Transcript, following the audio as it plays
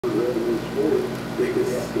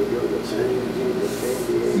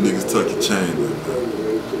niggas tuck your chain in.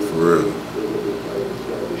 For real.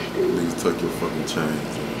 Niggas tuck your fucking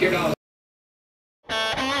chains in.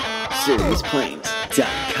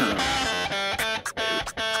 SeriousPlanes.com.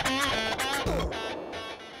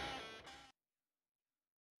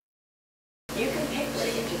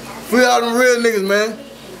 Free all them real niggas, man.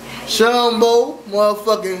 Shumbo,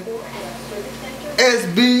 motherfucking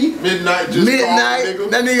SB, Midnight, just Midnight. Nigga.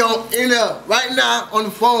 That nigga on in there right now on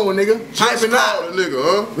the phone, nigga. Just Typing out. the nigga,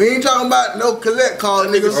 huh? We ain't talking about no collect call,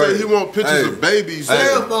 nigga. Nigga said he want pictures of babies.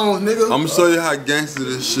 Cell phones, nigga. I'm gonna show you how gangster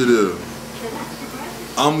this shit is.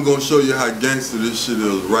 I'm gonna show you how gangster this shit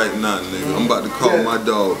is right now, nigga. I'm about to call my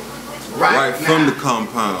dog right from the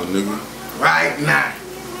compound, nigga. Right now.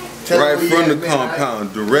 Right from the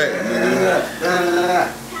compound, direct, nigga.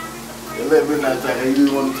 Let Midnight think he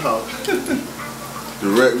didn't want to talk.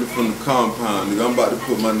 Directly from the compound, nigga. I'm about to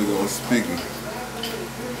put my nigga on speaker.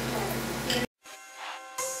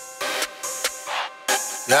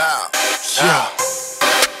 Yeah.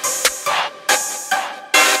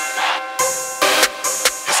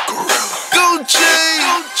 It's Gorilla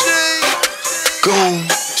Goon.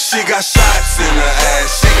 She got shots in her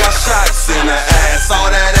ass. She got shots in her ass. All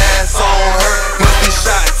that ass on her must be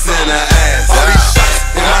shots in her ass. All these shots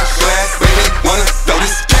in my glass make me wanna throw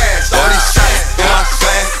this cash. All these shots in my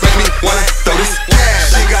glass make me wanna throw this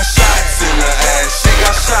cash. She got shots in her ass. She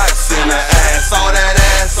got shots in her ass. All that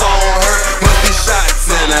ass on her must be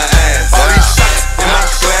shots in her ass. All these shots in my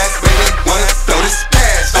glass make me wanna throw this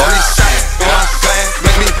cash. All these shots in my glass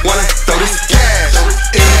make me wanna throw this cash.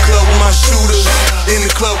 In the club with my shooters, in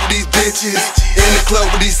the club with these bitches, in the club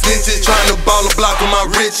with these snitches, trying to ball a block of my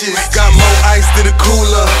riches. Got more ice than a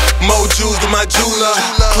cooler, more jewels than my jeweler.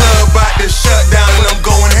 Club about to shut down and I'm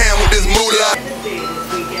going ham with this moolah.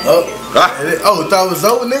 Oh, thought it was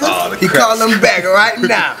over, nigga? He calling him back right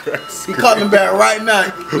now. He calling him back right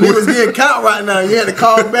now. Niggas getting count right now. You had to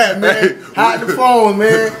call back, man. Hide the phone,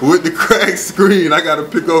 man. With the cracked screen, I gotta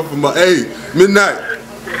pick up for my. Hey, Midnight.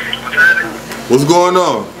 What's going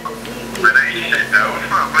on?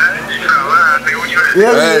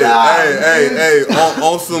 Hey,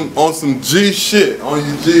 on some G shit, on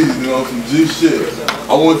your G's, you know, on some G shit.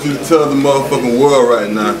 I want you to tell the motherfucking world right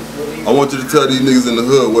now. I want you to tell these niggas in the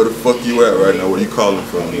hood where the fuck you at right now, where you calling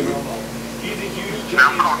from, nigga.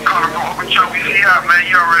 I'm calling from OpenChoppy out, man.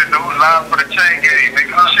 You already know, live for the chain game,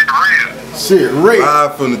 nigga. Shit real. Shit real.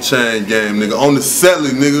 Live from the chain game, nigga. On the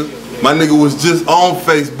celly, nigga. My nigga was just on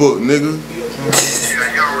Facebook, nigga.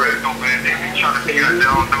 Yeah, you already know, man. They be trying to figure out their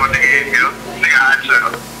own nigga in here. Nigga out here.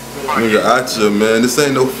 Nigga out here, man. This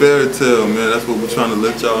ain't no fairy tale, man. That's what we're trying to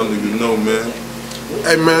let y'all niggas know, man.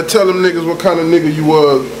 Hey, man, tell them niggas what kind of nigga you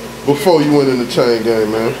was before you went in the chain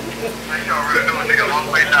game, man. Man, you already know, nigga. Long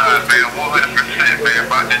way down, man. 100%, man.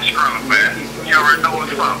 About that scrum, man. You already know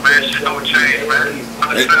what's up, man. Shit don't change, man.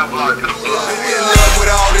 I'm the cell block to the block. In love with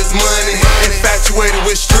all this money, infatuated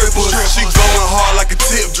with strippers. She going hard like a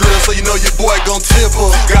tip drill, so you know your boy gon' tip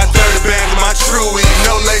her. Got 30 bands in my Truey,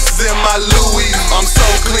 no laces in my Louis. I'm so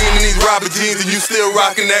clean in these Robert jeans and you still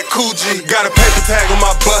rocking that Coochie. Got a paper tag on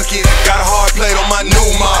my bucket, got a hard plate on my new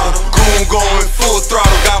model. Goon going full throttle,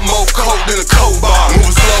 got more coke than a Coke bottle.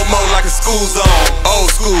 Moving slow-mo like a school zone, old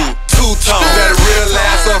school, two-tone. Got a real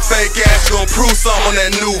ass or fake ass, you gon' prove something on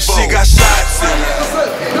that new boat. She got shots in her.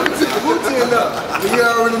 You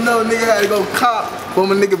already know, nigga had to go cop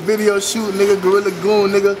from a nigga video shoot, nigga, Gorilla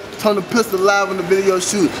Goon, nigga, turn the pistol live on the video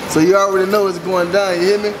shoot. So you already know it's going down, you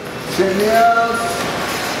hear me? Check me out.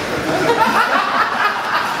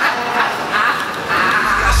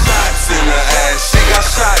 Shots in her ass, she got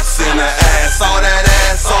shots in her ass. All that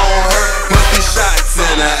ass on her must be shots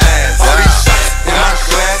in her ass. All these shots in my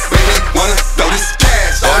glass make me wanna throw this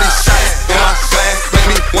cash. All these shots in my glass make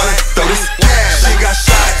me wanna throw this cash. She got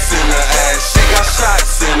shots in her ass, she got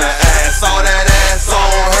shots in her ass. All that ass on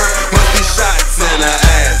her must be shots in her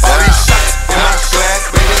ass. All these shots in my glass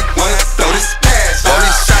make me wanna throw this cash. All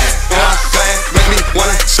these shots in my glass make me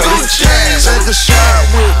wanna throw this cash. Take a shot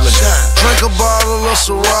with me, drink a bottle of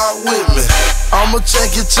Ciroc with me. I'ma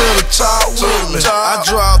take it to the top with me. I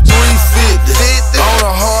dropped 350 on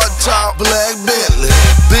a hard top black Bentley.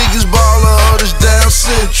 Biggest baller of this damn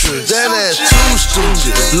century. That ass too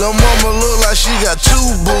stupid. Lil' mama look like she got two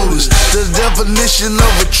booties. The definition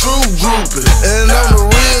of a true groupie. And I'm the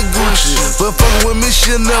real Gucci, but fuckin' with me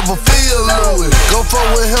she'll never feel Louis. Go fuck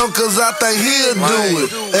with him cause I think he'll do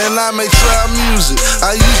it. And I make trap music.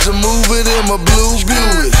 I used to move it in my blue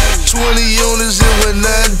Buick. 20 units and with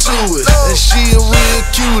nothing to it. And she a real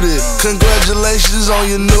cutie. Congratulations on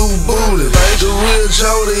your new booty. The real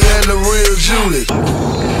Jody and the real Judy.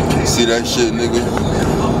 You see that shit, nigga?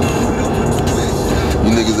 You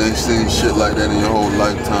niggas ain't seen shit like that in your whole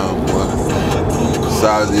lifetime, boy.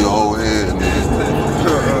 Size of your whole head, nigga. You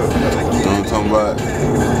know what I'm talking about?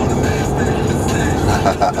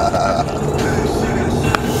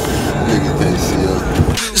 Nigga can't see us.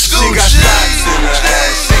 She got shots in her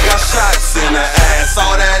ass, she got shots in her ass.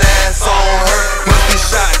 All that ass on her, must be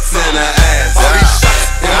shots in her ass. All these shots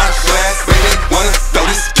in my glass, make me wanna throw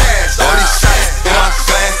this cash. All these shots in my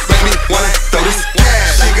glass, make me wanna throw this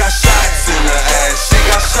cash. She got shots in her ass, she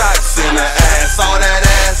got shots in her ass. All that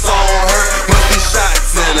ass on her, must be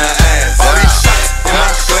shots in her ass. All these shots in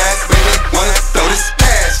my glass, make me wanna throw this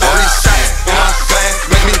cash. All these shots in my glass,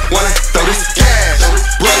 make me wanna throw this cash.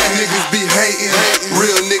 Brother niggas be hating,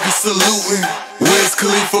 real niggas saluting. Wiz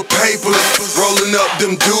Khalifa papers, rolling up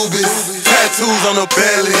them doobies. Tattoos on her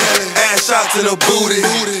belly, ass shots in her booty.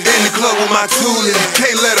 In the club with my toolie,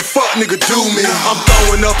 can't let a fuck nigga do me. I'm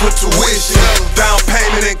throwing up her tuition, down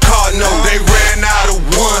payment and car note. They ran out of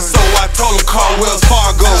one, so I told them call Wells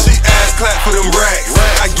Fargo. She ass clap for them racks,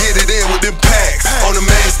 I get it in with them packs. On the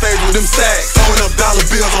main stage with them sacks, throwing up dollar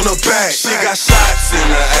bills on her back. She got shots in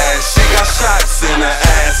her ass, she got shots in her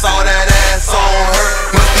ass. All that ass on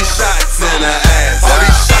her, must be shots in her ass. All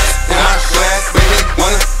these shots in my glass, make me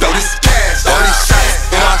wanna throw this cash. All these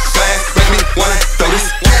shots in my glass, make me wanna throw this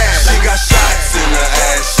cash. She got shots in her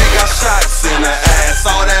ass, she got shots in her ass.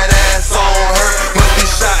 All that ass on her, must be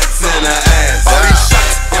shots in her ass. All these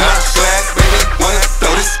shots in my glass, make me wanna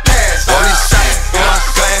throw this cash. All these shots in my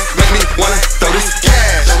glass, make me wanna throw this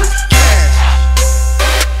cash.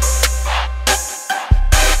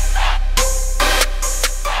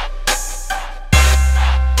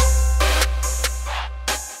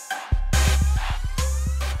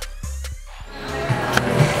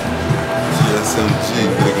 SMG,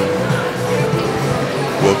 nigga.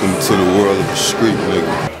 Welcome to the world of the street,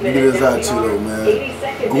 nigga. Nigga, this out you though, man.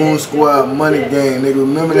 Goon Squad, Money Gang, nigga.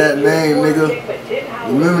 Remember that name, nigga.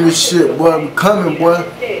 Remember this shit, boy. We coming, boy.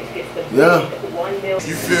 Yeah.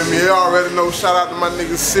 You feel me? You already know. Shout out to my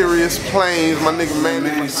nigga Serious Planes, my nigga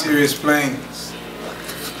man. Serious Planes.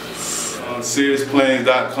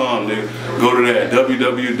 SeriousPlanes.com, nigga. Go to that,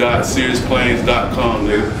 www.seriousplanes.com,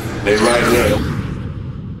 nigga. They right there.